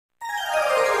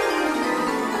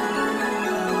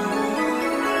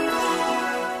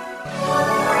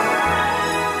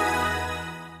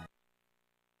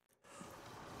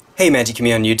Hey Magic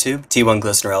Community on YouTube, T1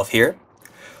 Glistener Elf here.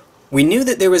 We knew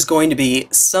that there was going to be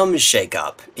some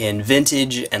shakeup in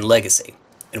Vintage and Legacy.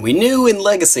 And we knew in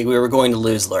Legacy we were going to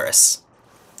lose Lurrus.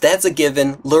 That's a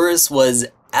given. Lurrus was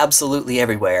absolutely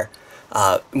everywhere.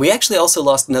 We actually also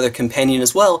lost another companion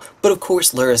as well, but of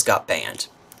course Lurrus got banned.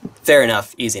 Fair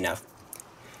enough, easy enough.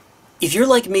 If you're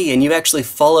like me and you actually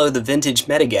follow the Vintage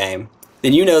metagame,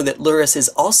 then you know that Lurrus is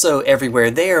also everywhere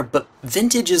there, but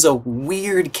Vintage is a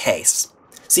weird case.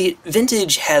 See,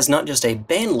 Vintage has not just a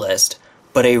ban list,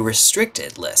 but a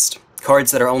restricted list.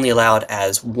 Cards that are only allowed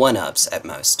as one-ups at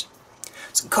most.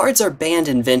 So cards are banned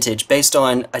in Vintage based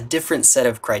on a different set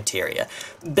of criteria.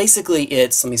 Basically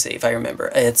it's, let me see if I remember,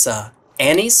 it's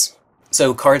annies,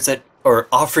 so cards that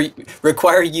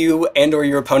require you and or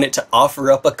your opponent to offer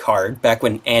up a card, back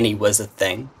when Annie was a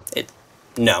thing.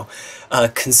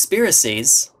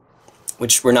 Conspiracies,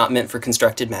 which were not meant for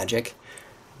constructed magic.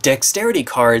 Dexterity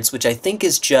cards, which I think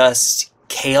is just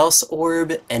Chaos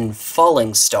Orb and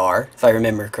Falling Star, if I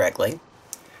remember correctly.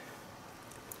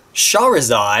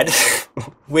 Charizard,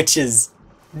 which is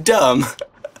dumb.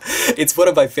 It's one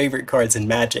of my favorite cards in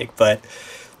Magic, but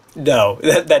no,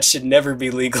 that should never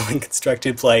be legal in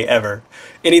constructed play, ever.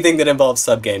 Anything that involves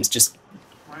subgames, just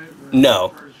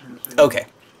no. Okay.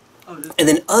 And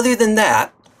then other than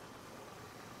that,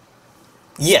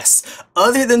 yes,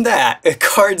 other than that,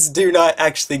 cards do not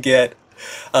actually get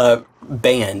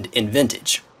banned in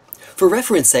Vintage. For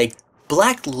reference sake,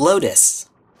 Black Lotus,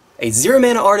 a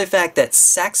 0-mana artifact that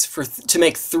sacks to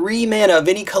make 3 mana of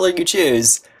any color you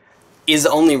choose, is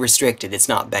only restricted, it's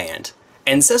not banned.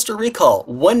 Ancestral Recall,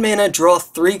 1 mana, draw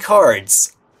 3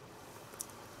 cards,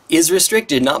 is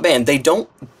restricted, not banned. They don't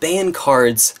ban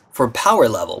cards for power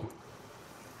level.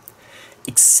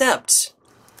 Except,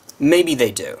 maybe they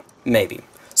do. Maybe.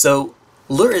 So,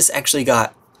 Lurrus actually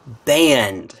got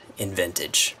banned in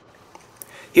Vintage.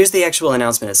 Here's the actual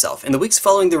announcement itself. In the weeks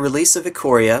following the release of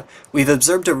Ikoria, we've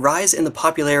observed a rise in the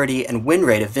popularity and win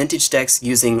rate of Vintage decks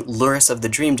using Lurrus of the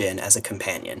Dream Den as a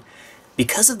companion.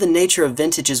 Because of the nature of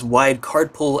Vintage's wide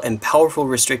card pool and powerful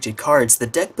restricted cards, the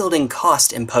deck building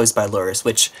cost imposed by Lurrus,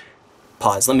 which,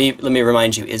 pause, let me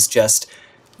remind you, is just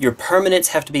your permanents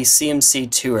have to be CMC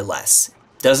 2 or less.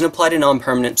 Doesn't apply to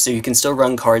non-permanent, so you can still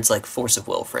run cards like Force of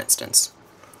Will, for instance.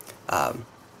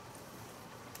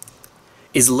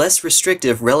 Is less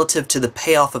restrictive relative to the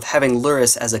payoff of having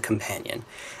Lurrus as a companion.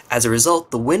 As a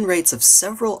result, the win rates of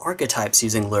several archetypes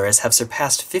using Lurrus have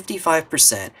surpassed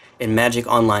 55% in Magic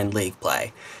Online League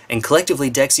play, and collectively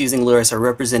decks using Lurrus are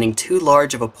representing too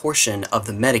large of a portion of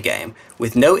the metagame,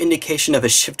 with no indication of a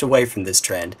shift away from this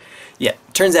trend. Yet,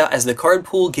 turns out as the card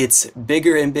pool gets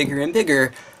bigger and bigger and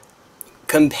bigger,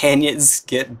 companions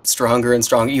get stronger and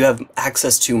stronger. You have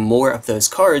access to more of those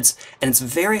cards, and it's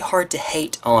very hard to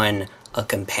hate on a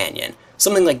companion.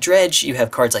 Something like Dredge, you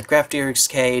have cards like Grafdigger's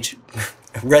Cage,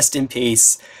 Rest in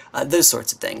Peace, those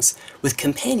sorts of things. With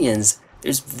companions,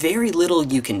 there's very little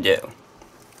you can do.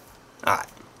 Alright.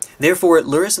 Therefore,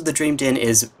 Lurrus of the Dream Den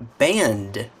is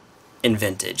banned in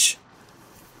Vintage.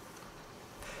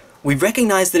 We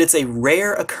recognize that it's a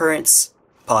rare occurrence,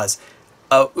 pause,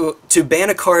 to ban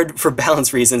a card for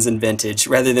balance reasons in Vintage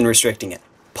rather than restricting it.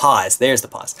 Pause, there's the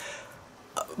pause.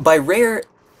 By rare,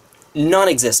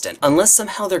 non-existent, unless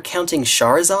somehow they're counting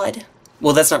Charizard.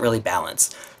 Well, that's not really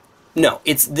balance. No,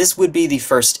 this would be the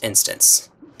first instance.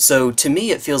 So to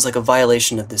me it feels like a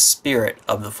violation of the spirit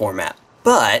of the format.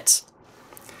 But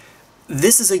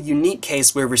this is a unique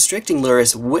case where restricting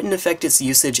Lurrus wouldn't affect its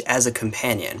usage as a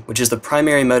companion, which is the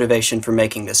primary motivation for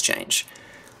making this change.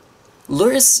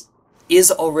 Lurrus is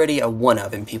already a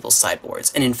one-of in people's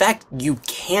sideboards, and in fact you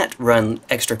can't run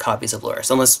extra copies of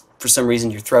Lurrus unless for some reason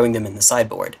you're throwing them in the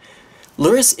sideboard.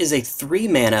 Lurrus is a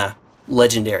 3-mana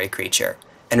legendary creature,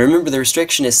 and remember the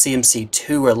restriction is CMC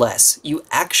 2 or less. You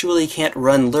actually can't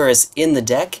run Lurrus in the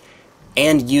deck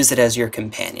and use it as your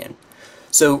companion.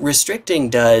 So restricting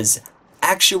does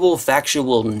actual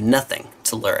factual nothing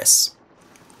to Lurrus.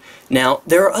 Now,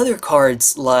 there are other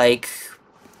cards like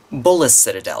Bolas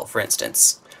Citadel, for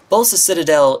instance. Bolas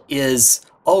Citadel is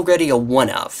already a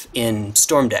one-of in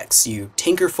Storm decks. You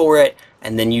tinker for it,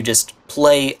 and then you just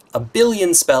play a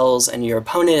billion spells, and your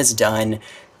opponent is done,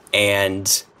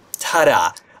 and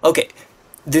ta-da! Okay,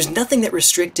 there's nothing that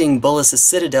restricting Bolas'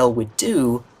 Citadel would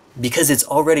do because it's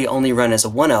already only run as a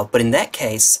one-of, but in that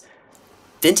case,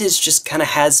 Vintage just kind of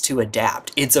has to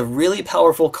adapt. It's a really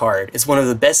powerful card, it's one of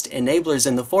the best enablers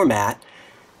in the format,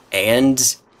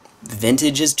 and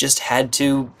Vintage has just had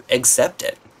to accept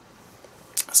it.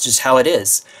 That's just how it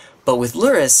is. But with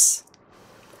Lurrus,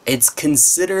 it's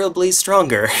considerably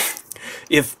stronger.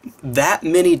 If that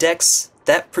many decks,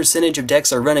 that percentage of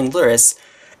decks are running Lurrus,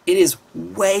 it is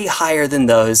way higher than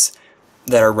those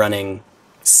that are running,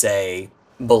 say,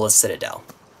 Bullis Citadel.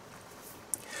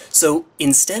 So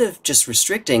instead of just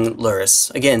restricting Lurrus,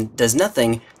 again, does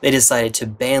nothing, they decided to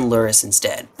ban Lurrus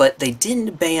instead. But they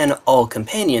didn't ban all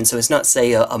companions, so it's not,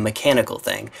 say, a mechanical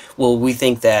thing. Well, we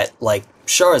think that, like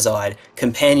Charizard,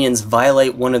 companions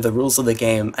violate one of the rules of the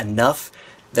game enough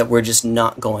that we're just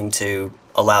not going to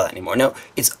allow that anymore. No,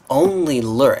 it's only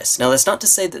Lurrus. Now, that's not to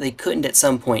say that they couldn't at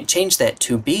some point change that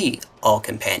to be all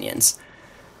companions.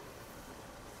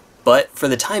 But for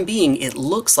the time being, it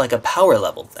looks like a power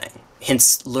level thing.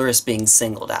 Hence Lurrus being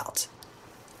singled out.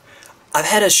 I've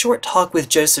had a short talk with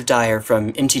Joseph Dyer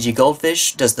from MTG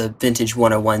Goldfish, does the Vintage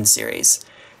 101 series,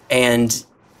 and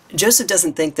Joseph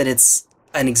doesn't think that it's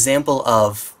an example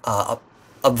of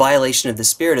a violation of the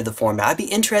spirit of the format. I'd be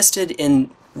interested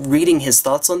in reading his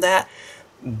thoughts on that.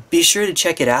 Be sure to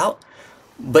check it out,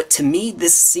 but to me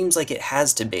this seems like it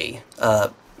has to be.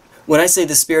 When I say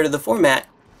the spirit of the format,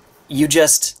 you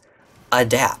just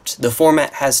adapt. The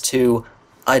format has to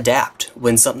adapt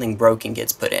when something broken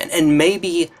gets put in. And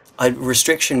maybe a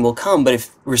restriction will come, but if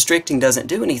restricting doesn't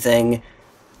do anything,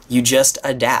 you just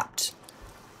adapt.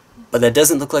 But that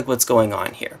doesn't look like what's going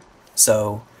on here.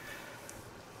 So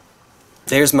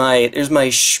there's my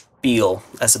spiel,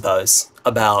 I suppose,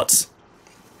 about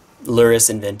Lurrus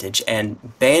in Vintage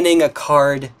and banning a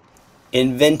card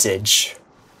in Vintage.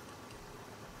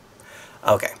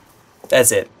 Okay.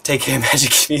 That's it. Take care,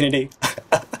 Magic community.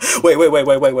 Wait.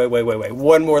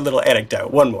 One more little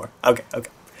anecdote. One more. Okay.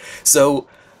 So,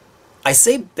 I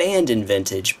say banned in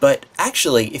Vintage, but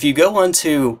actually, if you go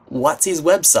onto WotC's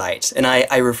website, and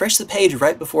I refresh the page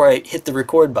right before I hit the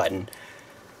record button,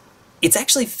 it's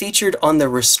actually featured on the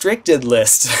restricted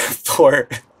list for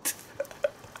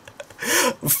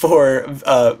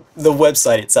the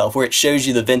website itself, where it shows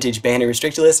you the Vintage banned and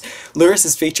restricted list. Lurrus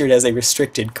is featured as a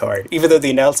restricted card, even though the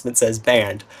announcement says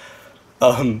banned.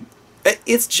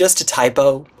 It's just a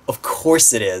typo. Of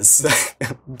course it is.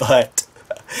 But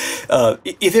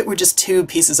if it were just two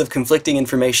pieces of conflicting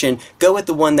information, go with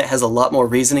the one that has a lot more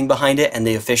reasoning behind it, and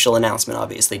the official announcement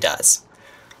obviously does.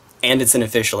 And it's an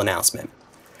official announcement.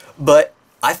 But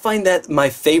I find that my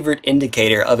favorite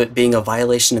indicator of it being a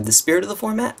violation of the spirit of the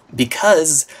format,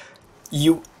 because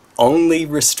you only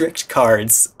restrict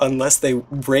cards unless they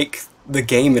break the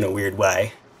game in a weird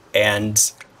way.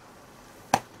 And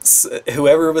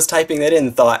whoever was typing that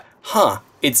in thought, huh,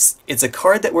 it's a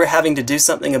card that we're having to do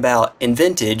something about in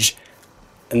Vintage,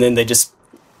 and then they just,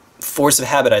 force of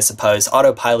habit I suppose,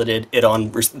 autopiloted it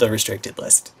on the restricted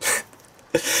list.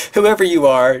 Whoever you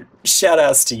are,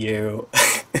 shoutouts to you.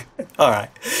 Alright,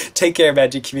 take care,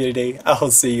 Magic community.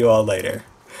 I'll see you all later.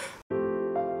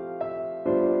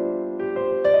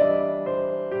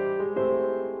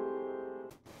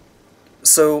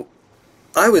 So,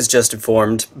 I was just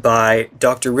informed by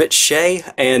Dr. Rich Shay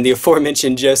and the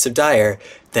aforementioned Joseph Dyer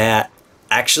that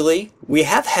actually we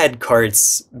have had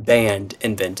cards banned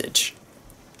in Vintage.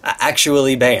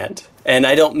 Actually banned. And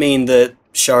I don't mean the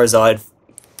Charizard,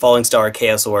 Falling Star,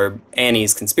 Chaos Orb,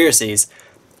 Annie's Conspiracies.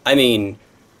 I mean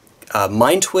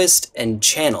Mind Twist and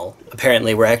Channel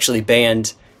apparently were actually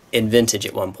banned in Vintage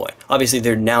at one point. Obviously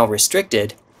they're now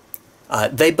restricted.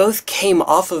 They both came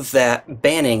off of that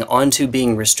banning onto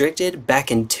being restricted back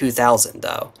in 2000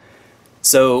 though.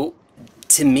 So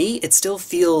to me it still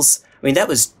feels, I mean that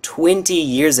was 20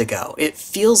 years ago. It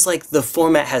feels like the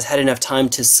format has had enough time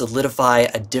to solidify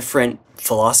a different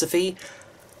philosophy,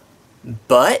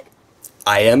 but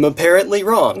I am apparently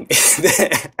wrong.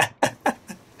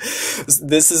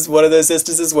 This is one of those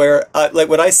instances where, like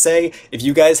when I say, if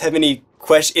you guys have any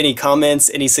comments,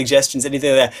 any suggestions,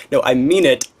 anything like that, no, I mean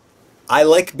it. I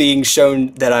like being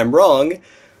shown that I'm wrong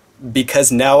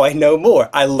because now I know more.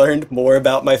 I learned more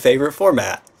about my favorite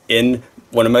format in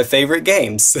one of my favorite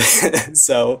games.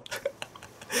 So,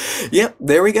 yep,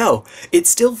 there we go. It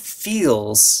still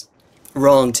feels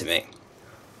wrong to me,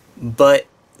 but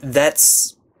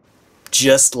that's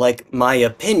just like my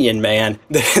opinion, man.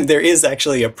 There is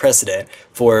actually a precedent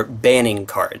for banning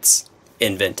cards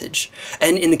in Vintage.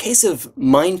 And in the case of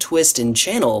Mind Twist and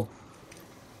Channel,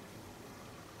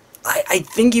 I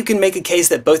think you can make a case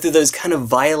that both of those kind of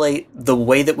violate the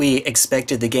way that we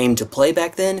expected the game to play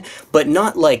back then, but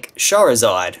not like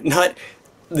Charizard, not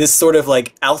this sort of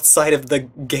like outside of the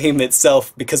game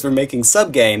itself because we're making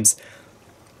sub-games.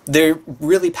 They're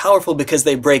really powerful because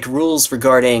they break rules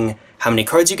regarding how many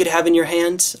cards you could have in your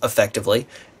hand, effectively,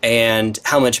 and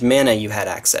how much mana you had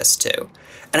access to.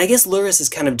 And I guess Lurrus is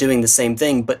kind of doing the same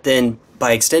thing, but then,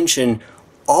 by extension,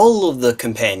 all of the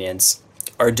companions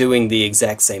are doing the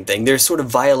exact same thing. They're sort of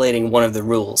violating one of the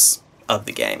rules of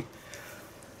the game.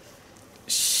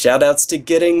 Shoutouts to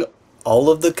getting all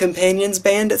of the companions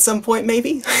banned at some point,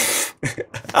 maybe?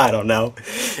 I don't know.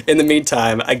 In the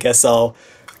meantime, I guess I'll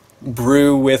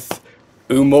brew with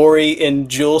Umori in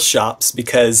jewel shops,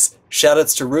 because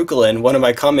shoutouts to Rukalin, one of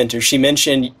my commenters. She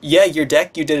mentioned, yeah, your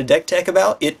deck you did a deck tech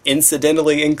about, it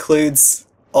incidentally includes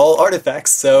all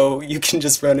artifacts, so you can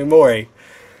just run Umori.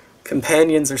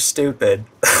 Companions are stupid.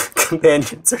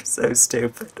 Companions are so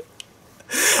stupid.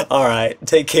 Alright,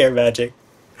 take care, Magic.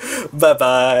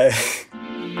 Bye-bye.